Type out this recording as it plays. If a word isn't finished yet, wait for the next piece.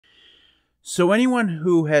So anyone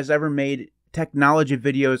who has ever made technology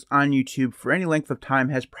videos on YouTube for any length of time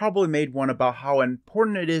has probably made one about how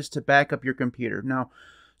important it is to back up your computer. Now,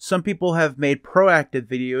 some people have made proactive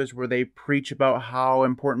videos where they preach about how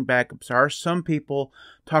important backups are. Some people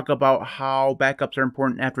talk about how backups are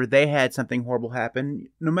important after they had something horrible happen.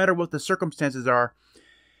 No matter what the circumstances are,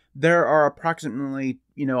 there are approximately,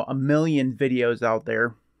 a million videos out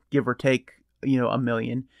there, give or take, a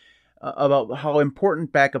million, about how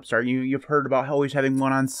important backups are. You've heard about always having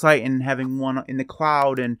one on site and having one in the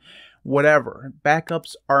cloud and whatever.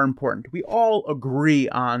 Backups are important. We all agree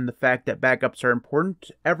on the fact that backups are important.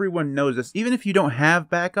 Everyone knows this. Even if you don't have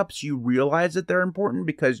backups, you realize that they're important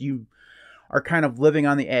because you are kind of living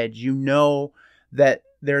on the edge. You know that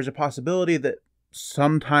there's a possibility that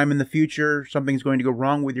sometime in the future something's going to go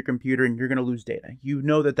wrong with your computer and you're going to lose data. You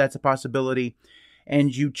know that that's a possibility,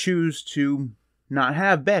 and you choose to not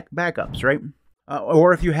have backups, right?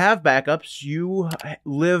 Or if you have backups, you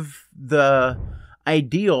live the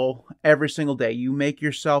ideal every single day. You make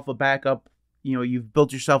yourself a backup. You've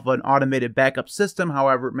built yourself an automated backup system,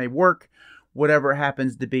 however it may work, whatever it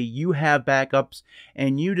happens to be. You have backups,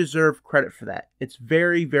 and you deserve credit for that. It's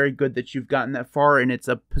very, very good that you've gotten that far, and it's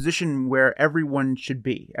a position where everyone should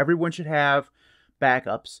be. Everyone should have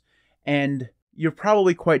backups, and you're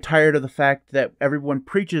probably quite tired of the fact that everyone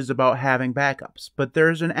preaches about having backups. But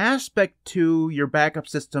there's an aspect to your backup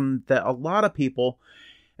system that a lot of people,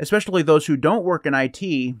 especially those who don't work in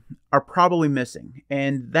IT, are probably missing.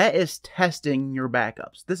 And that is testing your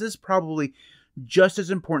backups. This is probably just as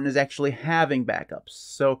important as actually having backups.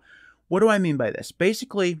 So what do I mean by this?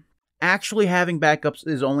 Basically, actually having backups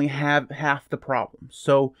is only half the problem.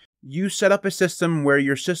 So you set up a system where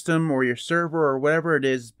your system or your server or whatever it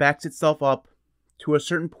is backs itself up to a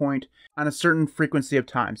certain point on a certain frequency of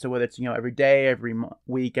time. So whether it's, every day, every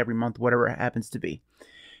week, every month, whatever it happens to be.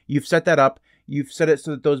 You've set that up. You've set it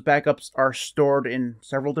so that those backups are stored in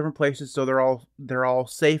several different places, so they're all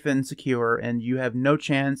safe and secure, and you have no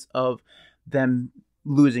chance of them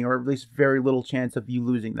losing, or at least very little chance of you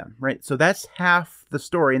losing them, right? So that's half the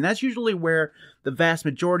story, and that's usually where the vast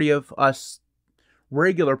majority of us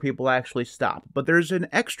regular people actually stop. But there's an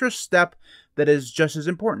extra step that is just as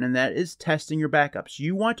important, and that is testing your backups.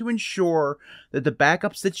 You want to ensure that the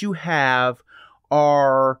backups that you have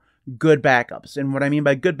are good backups. And what I mean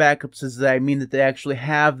by good backups is that I mean that they actually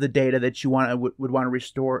have the data that you would want to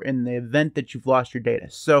restore in the event that you've lost your data.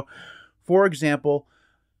 So, for example,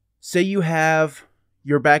 say you have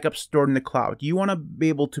your backup stored in the cloud. You want to be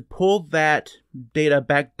able to pull that data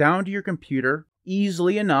back down to your computer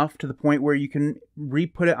easily enough to the point where you can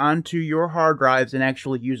re-put it onto your hard drives and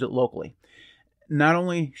actually use it locally. Not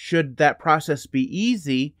only should that process be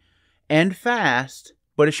easy and fast,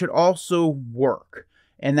 but it should also work.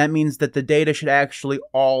 And that means that the data should actually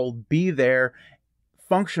all be there,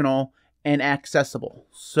 functional and accessible.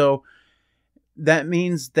 So that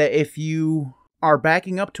means that if you are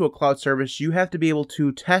backing up to a cloud service, you have to be able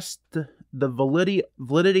to test the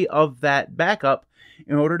validity of that backup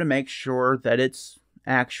in order to make sure that it's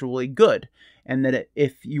actually good, and that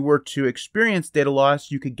if you were to experience data loss,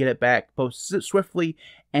 you could get it back both swiftly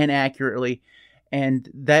and accurately. And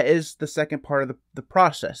that is the second part of the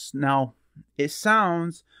process. Now, it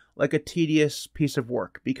sounds like a tedious piece of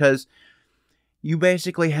work because you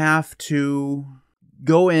basically have to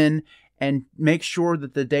go in and make sure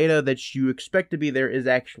that the data that you expect to be there is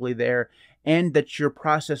actually there, and that your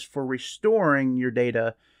process for restoring your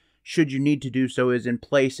data, should you need to do so, is in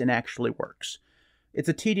place and actually works. It's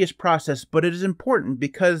a tedious process, but it is important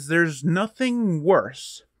because there's nothing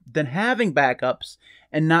worse than having backups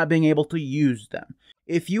and not being able to use them.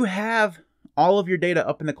 If you have all of your data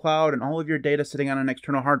up in the cloud and all of your data sitting on an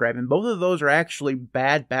external hard drive, and both of those are actually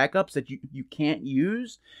bad backups that you can't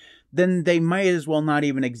use, then they might as well not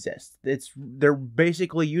even exist. They're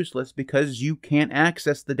basically useless because you can't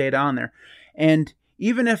access the data on there. And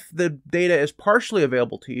even if the data is partially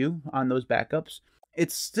available to you on those backups,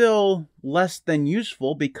 it's still less than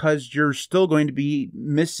useful because you're still going to be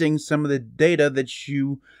missing some of the data that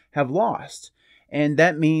you have lost. And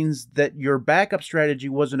that means that your backup strategy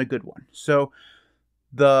wasn't a good one. So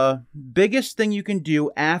the biggest thing you can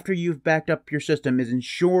do after you've backed up your system is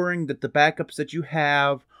ensuring that the backups that you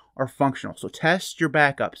have are functional. So test your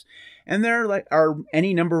backups. And there are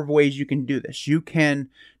any number of ways you can do this. You can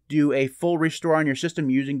do a full restore on your system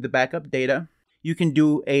using the backup data. You can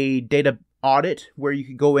do a data audit where you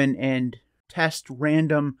could go in and test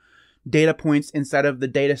random data points inside of the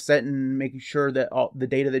data set and making sure that all the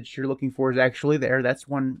data that you're looking for is actually there. That's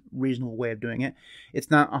one reasonable way of doing it. It's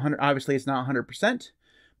not 100, obviously it's not 100%,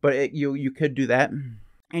 but you could do that.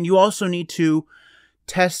 And you also need to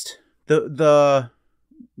test the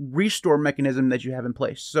restore mechanism that you have in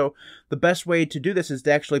place. So the best way to do this is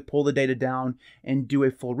to actually pull the data down and do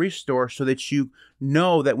a full restore, so that you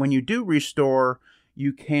know that when you do restore,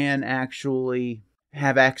 you can actually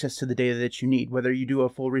have access to the data that you need. Whether you do a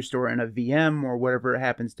full restore in a VM or whatever it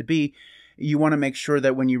happens to be, you want to make sure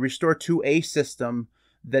that when you restore to a system,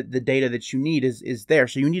 that the data that you need is there.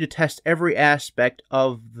 So you need to test every aspect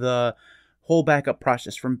of the whole backup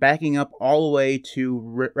process, from backing up all the way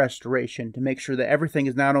to restoration, to make sure that everything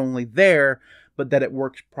is not only there, but that it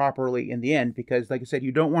works properly in the end. Because like I said,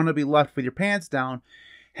 you don't want to be left with your pants down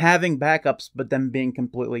having backups, but them being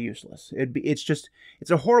completely useless.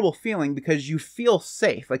 It's a horrible feeling, because you feel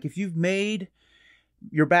safe. Like if you've made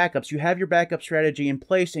your backups, you have your backup strategy in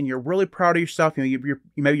place, and you're really proud of yourself. Maybe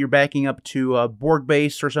you're backing up to a Borg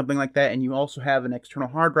base or something like that, and you also have an external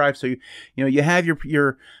hard drive. So you have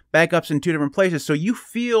your backups in 2 different places. So you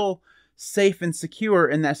feel safe and secure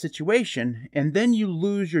in that situation, and then you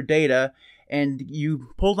lose your data, and you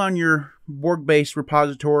pull down your Borg base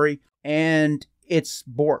repository, and it's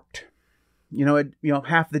borked.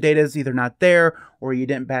 Half the data is either not there, or you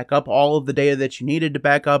didn't back up all of the data that you needed to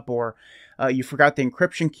back up, or you forgot the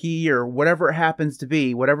encryption key, or whatever it happens to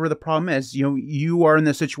be. Whatever the problem is, you are in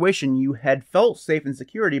this situation. You had felt safe and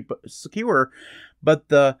secure, but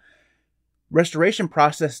the restoration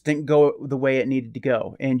process didn't go the way it needed to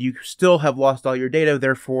go, and you still have lost all your data,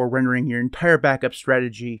 therefore rendering your entire backup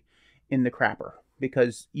strategy in the crapper,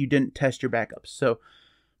 because you didn't test your backups. So,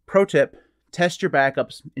 pro tip: test your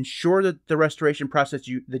backups, ensure that the restoration process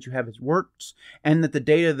that you have works, and that the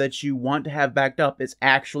data that you want to have backed up is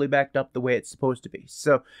actually backed up the way it's supposed to be.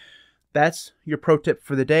 So that's your pro tip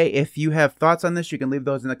for the day. If you have thoughts on this, you can leave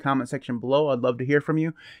those in the comment section below. I'd love to hear from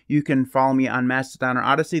you. You can follow me on Mastodon or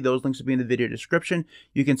Odyssey. Those links will be in the video description.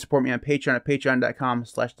 You can support me on Patreon at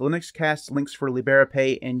patreon.com/thelinuxcast. Links for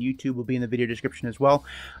LiberaPay and YouTube will be in the video description as well.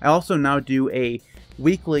 I also now do a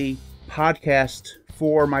weekly podcast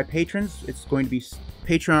for my patrons. It's going to be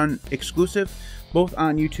Patreon exclusive, both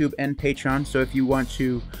on YouTube and Patreon. So if you want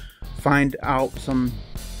to find out some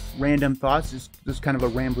random thoughts, this kind of a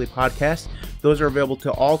rambly podcast, those are available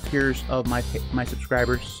to all tiers of my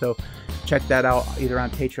subscribers. So check that out either on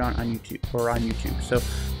Patreon or on YouTube. So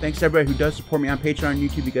thanks to everybody who does support me on Patreon and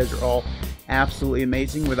YouTube. You guys are all absolutely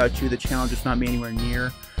amazing. Without you, the channel would just not be anywhere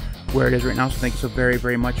near where it is right now. So thank you so very,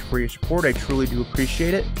 very much for your support. I truly do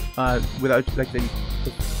appreciate it.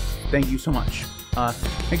 Thank you so much.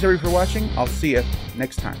 Thanks everybody for watching. I'll see you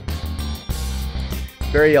next time.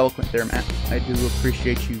 Very eloquent there, Matt. I do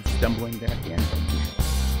appreciate you stumbling there at the end.